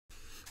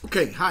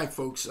Okay, hi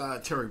folks.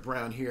 Terry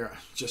Brown here.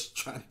 Just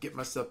trying to get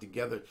myself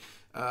together.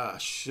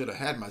 Should have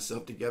had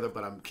myself together,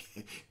 but I'm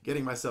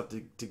getting myself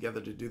together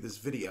to do this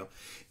video.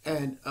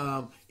 And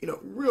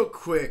real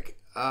quick,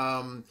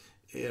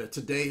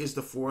 today is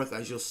the 4th,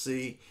 as you'll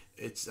see.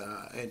 It's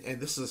and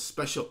this is a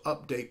special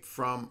update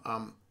from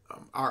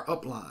our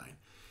upline.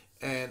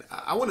 And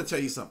I want to tell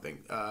you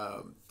something.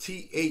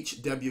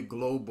 THW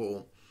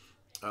Global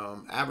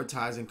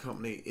advertising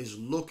company is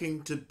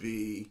looking to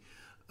be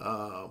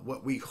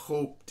what we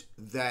hoped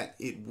that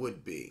it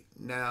would be.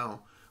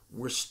 Now,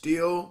 we're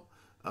still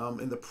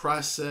in the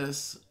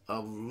process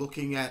of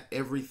looking at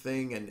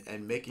everything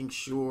and making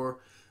sure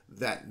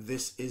that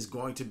this is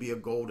going to be a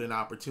golden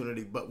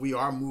opportunity, but we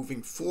are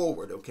moving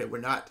forward. Okay,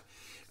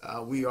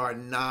 we are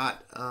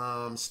not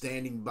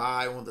standing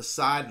by on the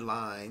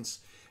sidelines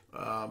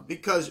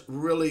because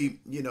really,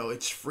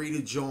 it's free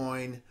to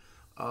join.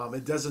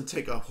 It doesn't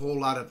take a whole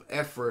lot of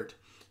effort,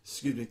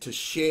 to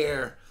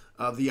share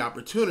the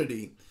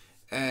opportunity,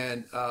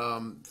 and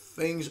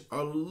things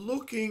are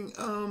looking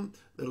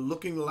they're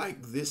looking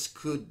like this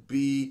could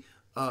be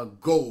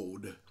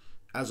gold,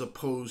 as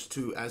opposed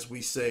to, as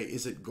we say,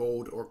 is it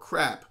gold or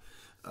crap?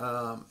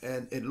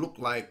 And it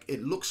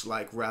looks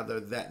like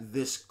rather that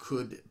this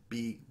could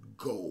be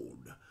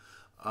gold.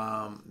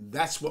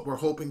 That's what we're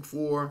hoping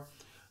for.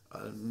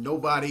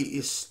 Nobody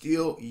is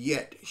still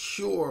yet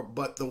sure,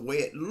 but the way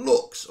it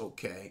looks,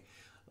 okay,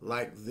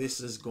 like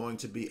this is going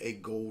to be a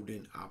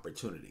golden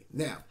opportunity.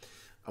 Now,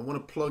 I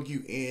want to plug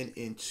you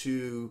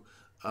into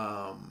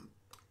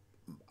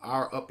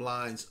our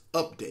upline's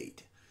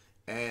update,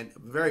 and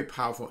very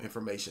powerful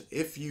information.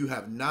 If you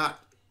have not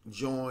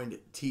joined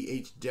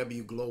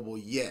THW Global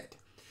yet,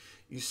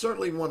 you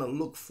certainly want to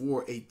look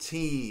for a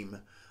team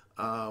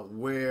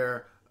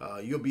where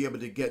you'll be able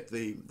to get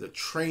the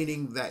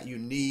training that you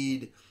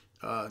need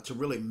to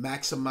really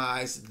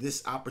maximize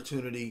this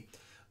opportunity.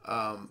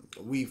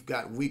 We've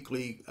got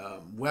weekly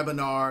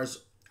webinars,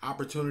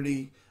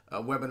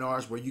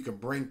 webinars where you can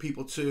bring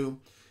people to,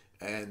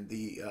 and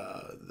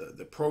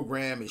the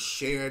program is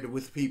shared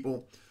with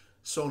people,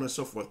 so on and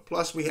so forth.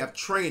 Plus, we have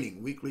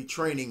weekly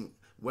training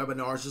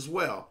webinars as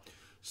well.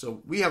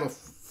 So we have a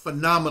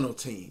phenomenal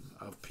team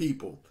of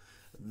people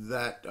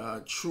that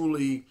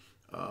truly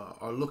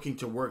are looking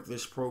to work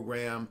this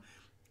program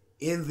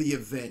in the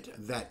event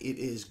that it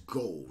is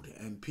gold.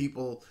 And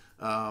people,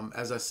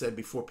 as I said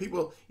before,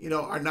 people,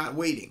 are not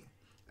waiting.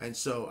 And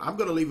so I'm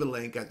going to leave a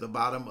link at the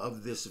bottom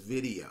of this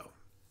video.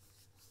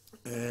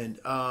 And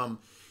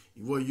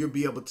where you'll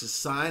be able to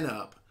sign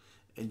up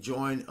and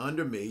join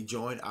under me,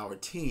 join our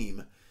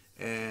team.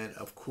 And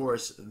of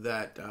course,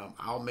 that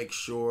I'll make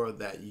sure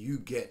that you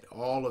get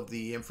all of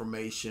the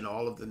information,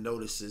 all of the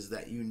notices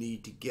that you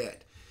need to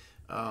get,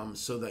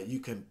 so that you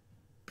can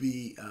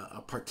be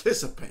a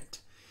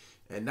participant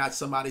and not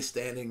somebody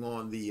standing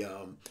on the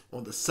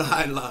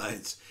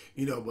sidelines,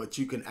 but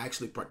you can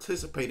actually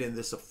participate in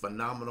this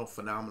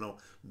phenomenal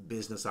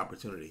business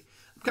opportunity.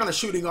 I'm kind of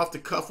shooting off the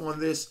cuff on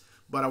this,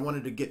 but I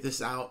wanted to get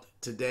this out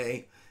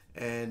today,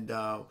 and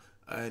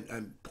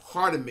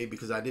pardon me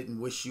because I didn't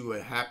wish you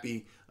a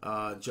happy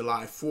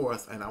July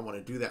 4th, and I want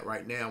to do that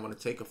right now. I want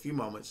to take a few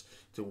moments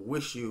to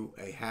wish you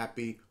a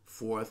happy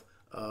 4th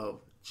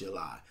of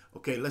July.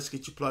 Okay, let's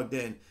get you plugged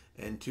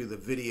into the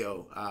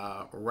video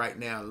right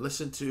now.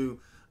 Listen to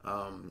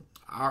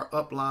our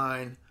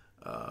upline,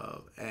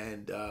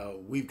 and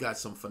we've got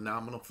some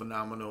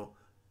phenomenal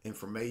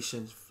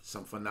information,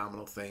 some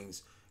phenomenal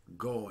things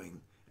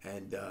going,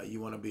 and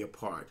you want to be a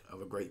part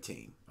of a great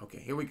team. Okay,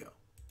 here we go.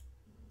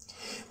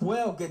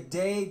 Well, good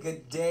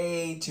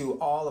day to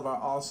all of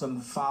our awesome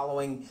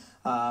following.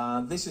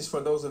 This is for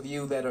those of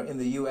you that are in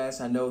the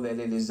U.S. I know that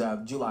it is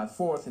July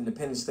 4th,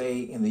 Independence Day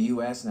in the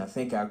U.S., and I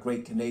think our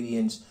great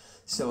Canadians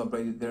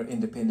celebrated their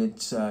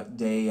Independence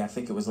Day. I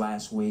think it was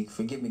last week.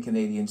 Forgive me,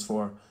 Canadians,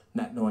 for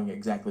not knowing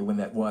exactly when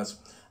that was.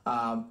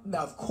 Now,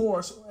 of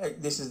course,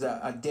 this is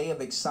a day of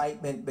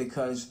excitement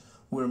because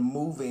we're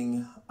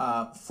moving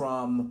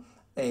from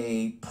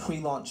a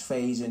pre-launch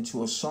phase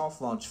into a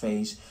soft launch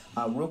phase.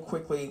 Real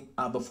quickly,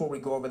 before we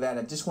go over that,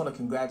 I just want to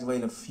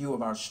congratulate a few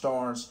of our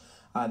stars.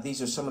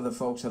 These are some of the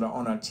folks that are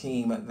on our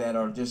team that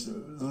are just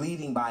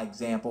leading by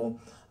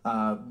example,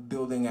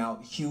 building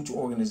out huge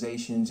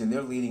organizations, and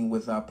they're leading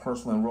with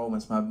personal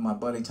enrollments. My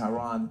buddy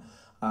Tyron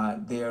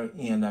there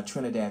in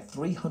Trinidad,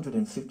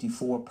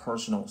 354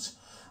 personals.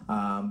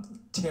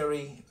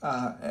 Terry,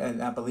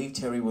 and I believe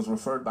Terry was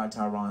referred by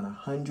Tyron,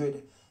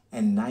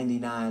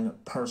 199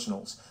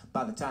 personals.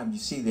 By the time you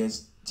see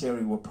this,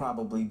 Terry will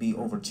probably be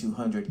over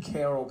 200.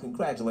 Carol,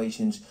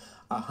 congratulations,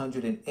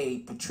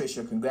 108.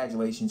 Patricia,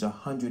 congratulations,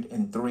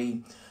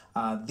 103.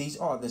 These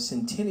are the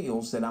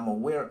centennials that I'm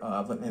aware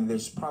of, and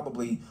there's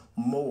probably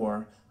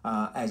more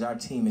as our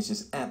team is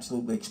just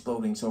absolutely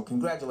exploding. So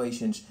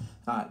congratulations,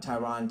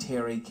 Tyron,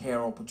 Terry,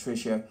 Carol,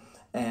 Patricia.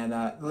 And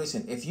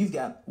listen, if you've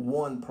got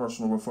one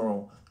personal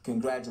referral,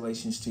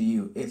 congratulations to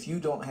you. If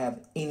you don't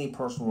have any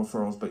personal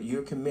referrals, but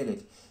you're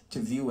committed to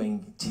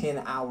viewing 10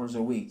 hours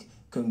a week,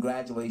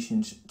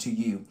 congratulations to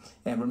you.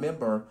 And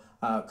remember,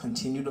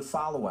 continue to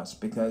follow us,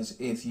 because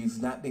if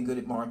you've not been good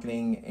at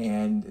marketing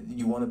and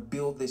you want to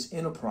build this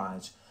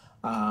enterprise,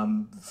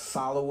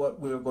 follow what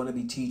we're going to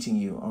be teaching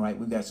you. All right,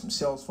 we've got some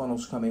sales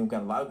funnels coming. We've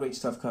got a lot of great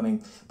stuff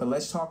coming. But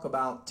let's talk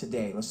about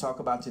today.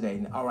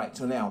 All right,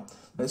 so now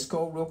let's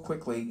go real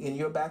quickly in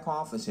your back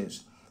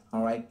offices.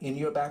 All right, in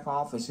your back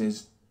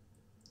offices,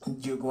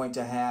 you're going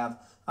to have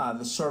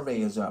the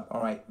survey is up.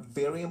 All right,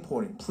 very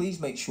important. Please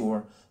make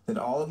sure that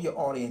all of your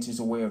audience is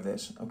aware of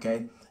this.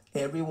 Okay,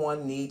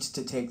 everyone needs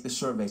to take the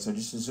survey. So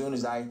just as soon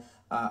as I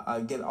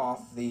get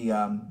off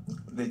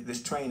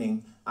this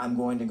training, I'm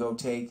going to go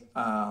take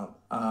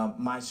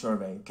my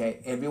survey. Okay,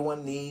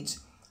 everyone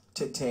needs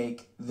to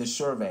take the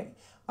survey.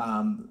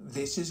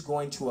 This is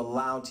going to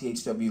allow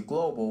THW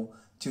Global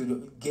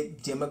to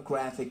get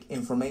demographic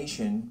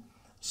information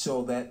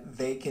so that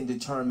they can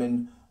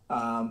determine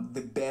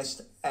the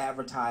best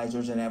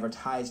advertisers and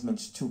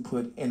advertisements to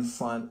put in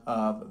front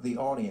of the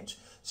audience.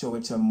 So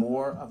it's a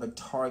more of a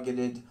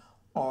targeted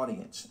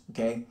audience.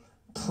 Okay,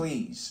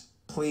 please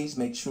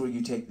make sure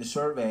you take the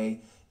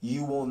survey.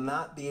 You will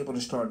not be able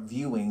to start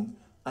viewing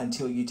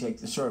until you take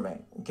the survey.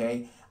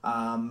 Okay,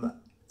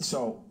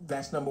 so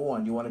that's number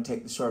one. You want to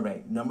take the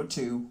survey. Number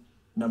two,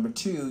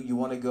 you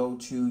want to go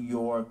to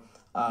your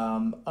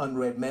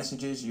unread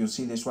messages. You'll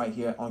see this right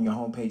here on your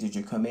homepage as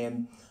you come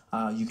in.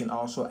 You can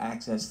also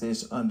access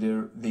this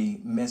under the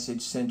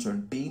message center.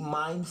 Be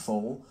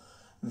mindful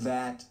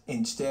that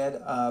instead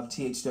of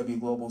THW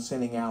Global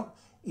sending out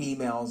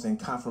emails and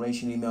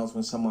confirmation emails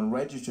when someone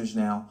registers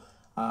now,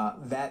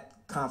 that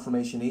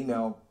confirmation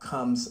email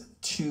comes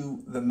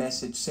to the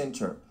message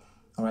center.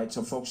 All right,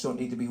 so folks don't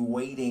need to be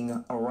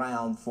waiting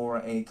around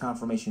for a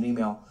confirmation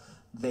email.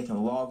 They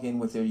can log in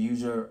with their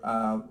user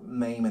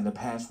name and the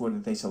password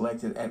that they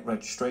selected at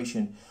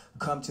registration,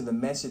 come to the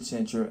message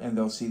center, and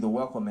they'll see the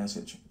welcome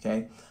message.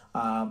 Okay,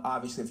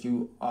 obviously if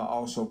you are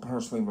also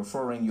personally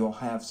referring, you'll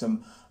have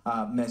some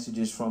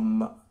messages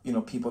from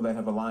people that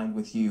have aligned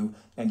with you,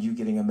 and you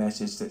getting a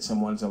message that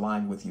someone's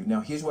aligned with you. Now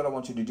here's what I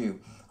want you to do.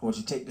 I want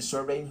you to take the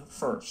survey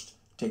first.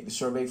 Take the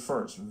survey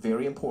first.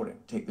 Very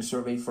important. Take the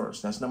survey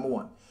first. That's number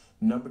one.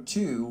 Number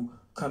two,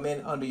 come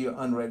in under your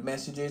unread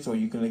messages, or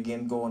you can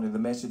again go under the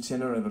message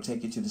center. It'll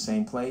take you to the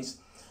same place.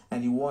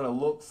 And you want to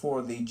look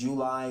for the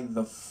July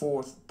the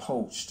 4th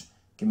post.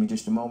 Give me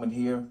just a moment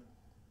here.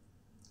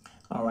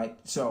 All right,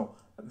 so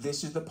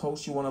this is the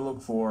post you want to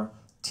look for.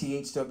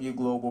 THW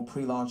Global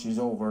pre-launch is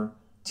over.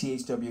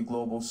 THW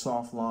Global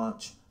soft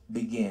launch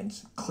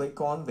begins. Click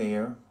on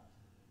there.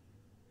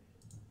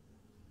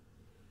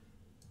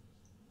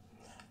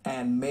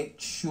 And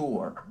make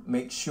sure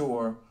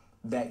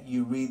that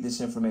you read this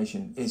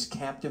information. It's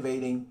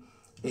captivating.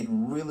 It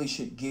really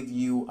should give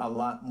you a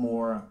lot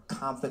more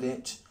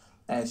confidence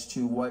as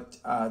to what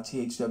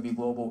THW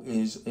Global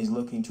is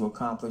looking to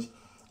accomplish.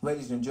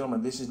 Ladies and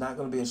gentlemen, this is not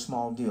going to be a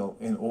small deal.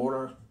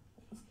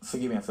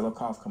 Forgive me, I feel a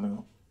cough coming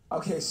on.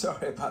 Okay,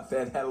 sorry about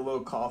that. Had a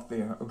little cough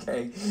there,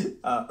 okay?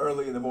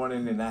 Early in the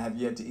morning, and I have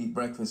yet to eat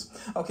breakfast.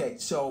 Okay,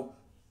 so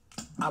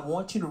I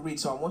want you to read.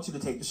 So I want you to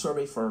take the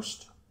survey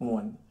first,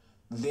 one.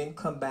 Then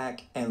come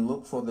back and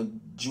look for the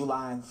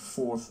July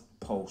 4th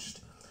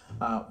post.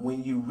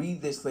 When you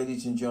read this,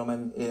 ladies and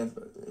gentlemen,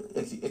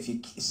 if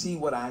you see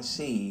what I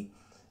see,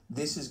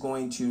 this is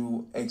going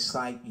to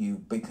excite you,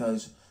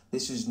 because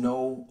this is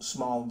no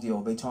small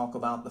deal. They talk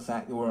about the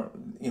fact that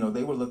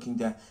they were looking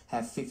to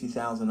have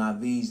 50,000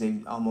 IVs. They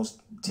almost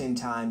 10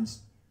 times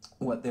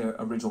what their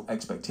original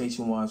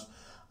expectation was.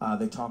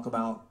 They talk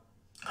about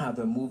how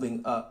they're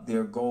moving up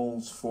their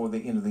goals for the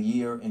end of the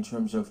year in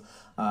terms of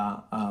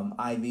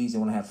IVs. They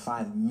want to have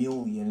 5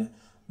 million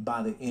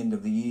by the end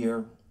of the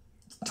year,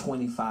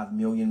 25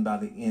 million by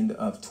the end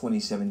of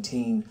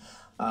 2017.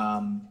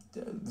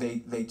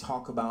 They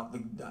talk about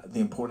the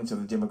importance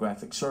of the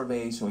demographic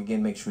survey, so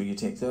again, make sure you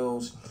take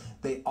those.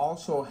 They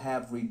also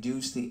have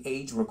reduced the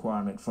age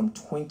requirement from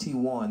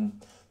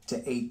 21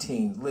 to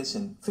 18.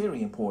 Listen,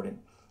 very important.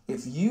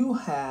 If you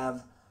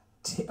have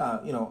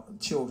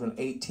children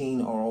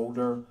 18 or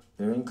older,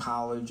 they're in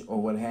college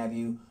or what have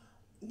you,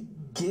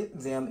 get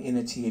them in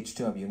a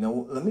THW.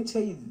 Now, let me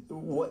tell you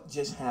what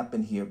just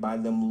happened here by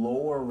them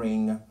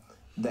lowering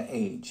the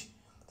age.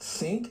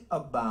 Think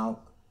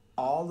about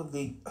all of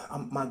the,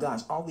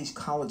 all these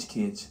college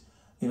kids,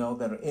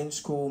 that are in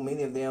school.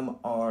 Many of them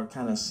are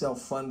kind of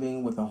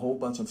self-funding with a whole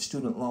bunch of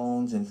student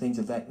loans and things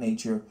of that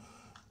nature.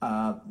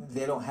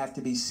 They don't have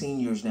to be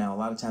seniors now. A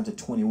lot of times at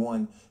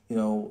 21,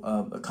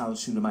 a college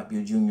student might be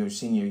a junior or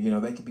senior.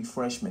 They could be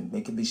freshmen.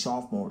 They could be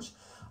sophomores.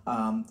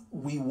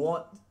 We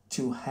want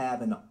to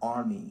have an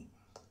army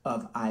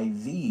of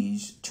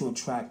IVs to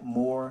attract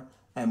more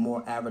and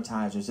more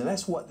advertisers, and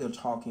that's what they're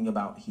talking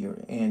about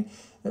here. And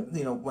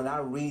when I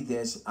read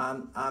this,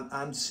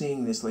 I'm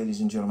seeing this, ladies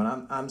and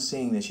gentlemen. I'm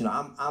seeing this.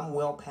 I'm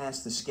well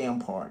past the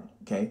scam part.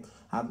 Okay,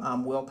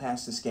 I'm well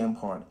past the scam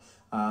part.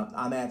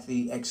 I'm at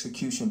the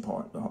execution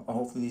part.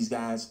 Hopefully these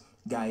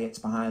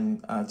guyettes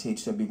behind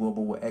THW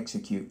Global will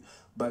execute.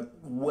 But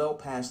well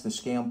past the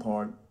scam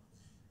part,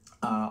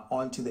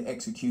 onto the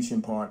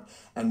execution part.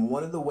 And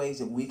one of the ways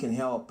that we can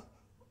help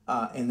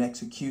in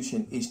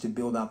execution is to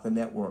build out the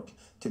network,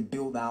 to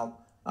build out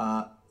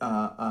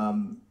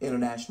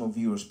international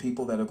viewers,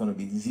 people that are going to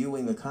be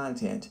viewing the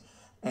content.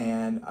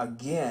 And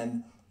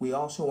again, we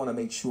also want to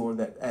make sure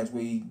that as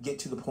we get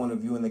to the point of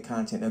viewing the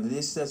content, now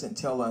this doesn't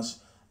tell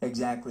us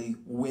exactly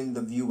when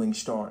the viewing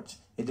starts.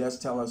 It does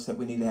tell us that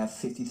we need to have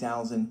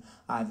 50,000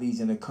 IVs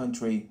in the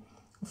country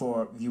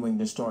for viewing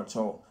to start.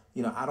 So,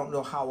 I don't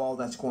know how all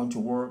that's going to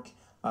work.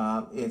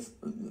 I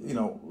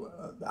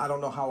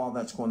don't know how all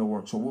that's going to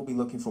work. So we'll be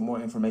looking for more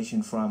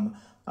information from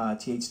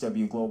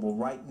THW Global.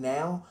 Right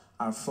now,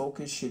 our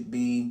focus should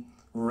be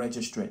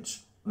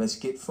registrants. Let's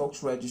get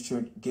folks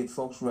registered,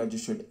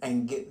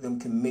 and get them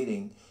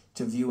committing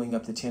to viewing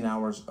up to 10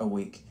 hours a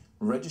week.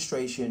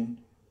 Registration,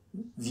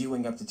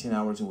 viewing up to 10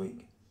 hours a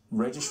week.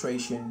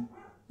 Registration,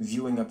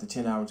 viewing up to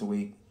 10 hours a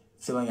week,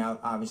 filling out,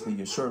 obviously,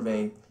 your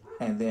survey,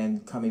 and then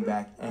coming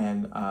back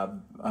and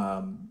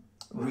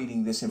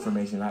reading this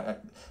information. I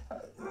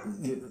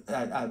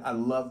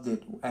loved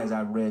it as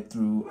I read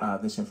through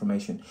this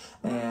information.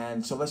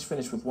 And so let's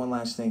finish with one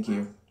last thing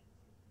here.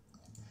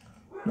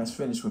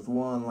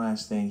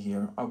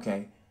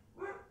 Okay.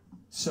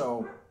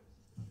 So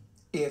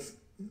if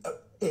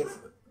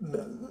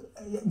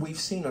we've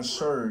seen a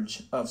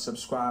surge of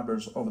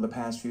subscribers over the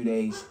past few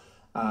days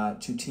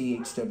to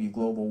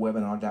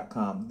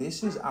THWGlobalWebinar.com.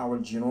 This is our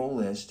general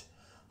list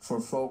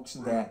for folks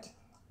that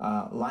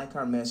like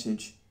our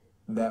message,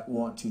 that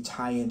want to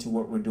tie into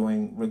what we're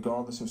doing,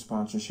 regardless of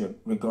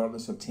sponsorship,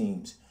 regardless of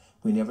teams.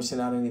 We never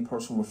send out any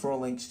personal referral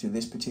links to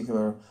this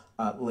particular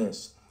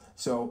list.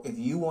 So if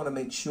you want to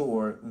make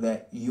sure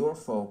that your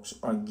folks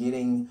are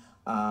getting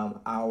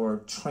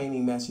our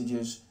training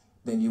messages,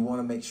 then you want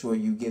to make sure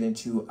you get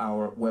into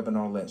our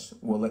webinar list.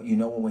 We'll let you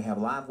know when we have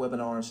live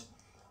webinars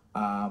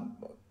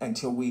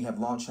until we have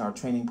launched our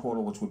training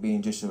portal, which will be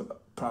in just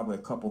probably a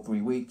couple,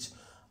 3 weeks.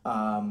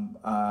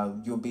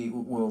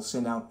 We'll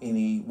send out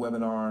any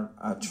webinar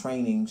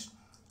trainings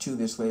to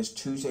this list.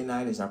 Tuesday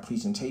night is our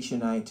presentation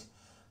night.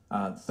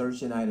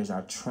 Thursday night is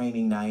our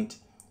training night.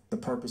 The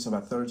purpose of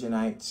our Thursday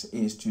nights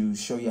is to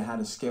show you how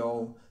to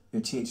scale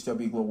your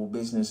THW Global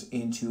business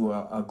into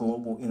a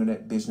global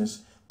internet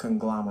business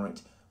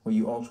conglomerate, where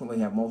you ultimately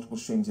have multiple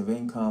streams of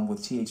income,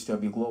 with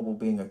THW Global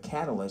being a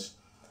catalyst,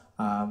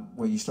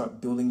 where you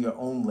start building your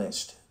own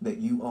list that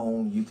you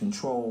own, you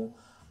control,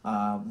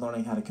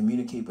 learning how to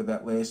communicate with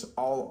that list,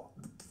 all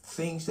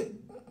things that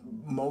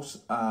most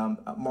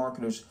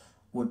marketers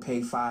would pay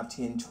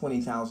 $5,000,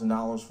 $10,000,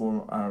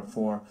 $20,000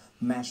 for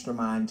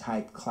mastermind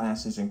type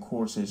classes and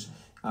courses.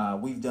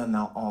 We've done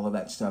now all of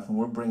that stuff, and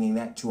we're bringing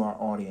that to our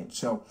audience.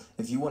 So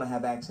if you want to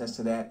have access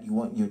to that, you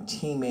want your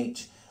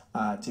teammates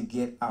to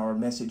get our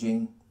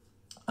messaging,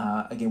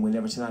 again, we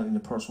never send out any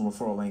personal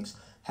referral links,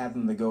 have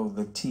them to go to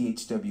the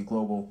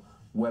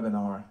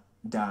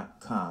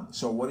THWGlobalWebinar.com.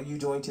 So what are you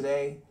doing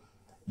today?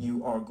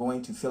 You are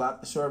going to fill out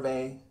the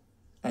survey,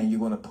 and you're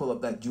going to pull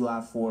up that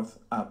July 4th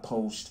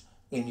post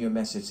in your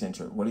message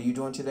center. What are you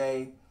doing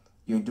today?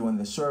 You're doing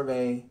the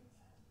survey,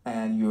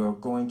 and you're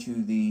going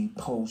to the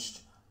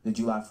post, the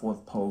July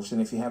 4th post.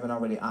 And if you haven't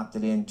already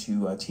opted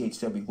into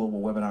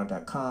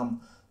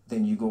THWGlobalWebinar.com,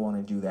 then you go on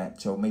and do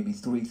that. So maybe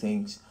 3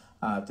 things,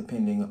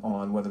 depending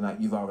on whether or not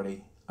you've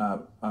already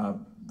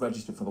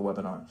registered for the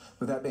webinar.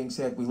 With that being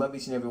said, we love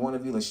each and every one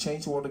of you. Let's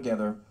change the world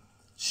together,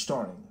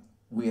 starting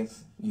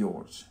with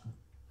yours.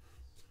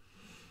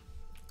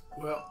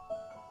 Well,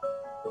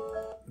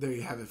 there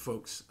you have it,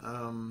 folks.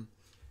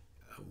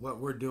 What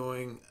we're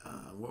doing,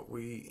 what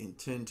we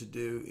intend to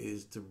do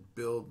is to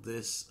build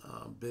this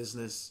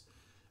business.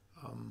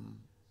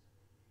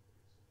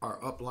 Our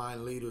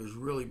upline leaders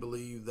really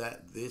believe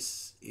that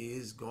this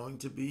is going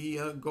to be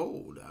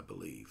gold, I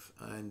believe.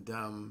 And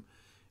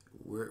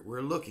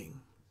we're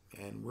looking,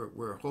 and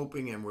we're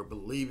hoping, and we're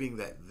believing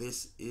that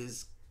this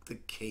is the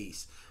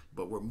case.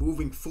 But we're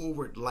moving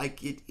forward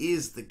like it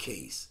is the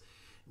case.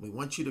 We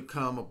want you to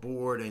come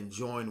aboard and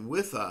join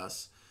with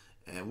us,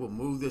 and we'll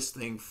move this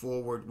thing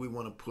forward. We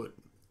want to put,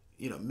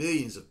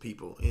 millions of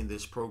people in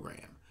this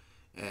program,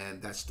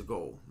 and that's the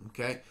goal.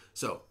 Okay,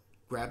 so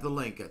grab the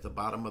link at the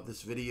bottom of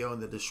this video in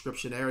the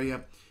description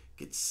area.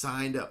 Get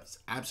signed up. It's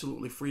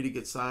absolutely free to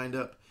get signed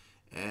up,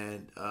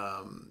 and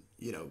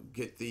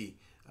get the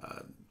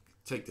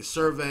take the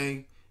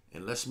survey,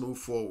 and let's move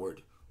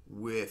forward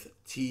with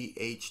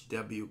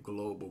THW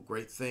Global.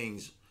 Great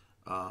things.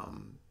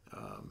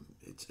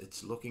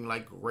 It's looking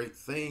like great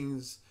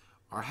things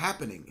are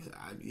happening.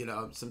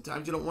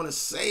 Sometimes you don't want to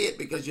say it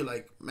because you're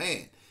like,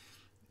 man,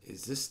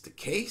 is this the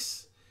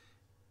case?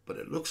 But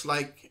it looks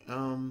like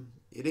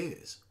it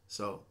is.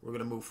 So we're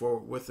going to move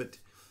forward with it,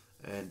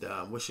 and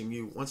wishing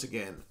you once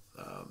again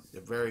a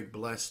very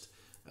blessed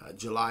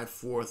July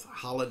 4th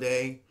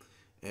holiday,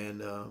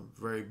 and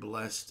very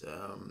blessed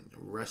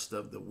rest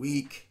of the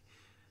week.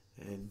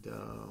 And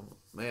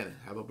man,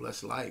 have a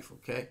blessed life.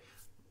 Okay,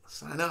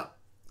 sign up.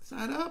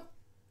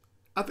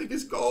 I think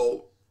it's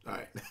gold. All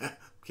right.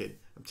 Okay.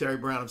 I'm Terry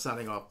Brown. I'm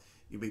signing off.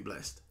 You be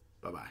blessed.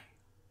 Bye-bye.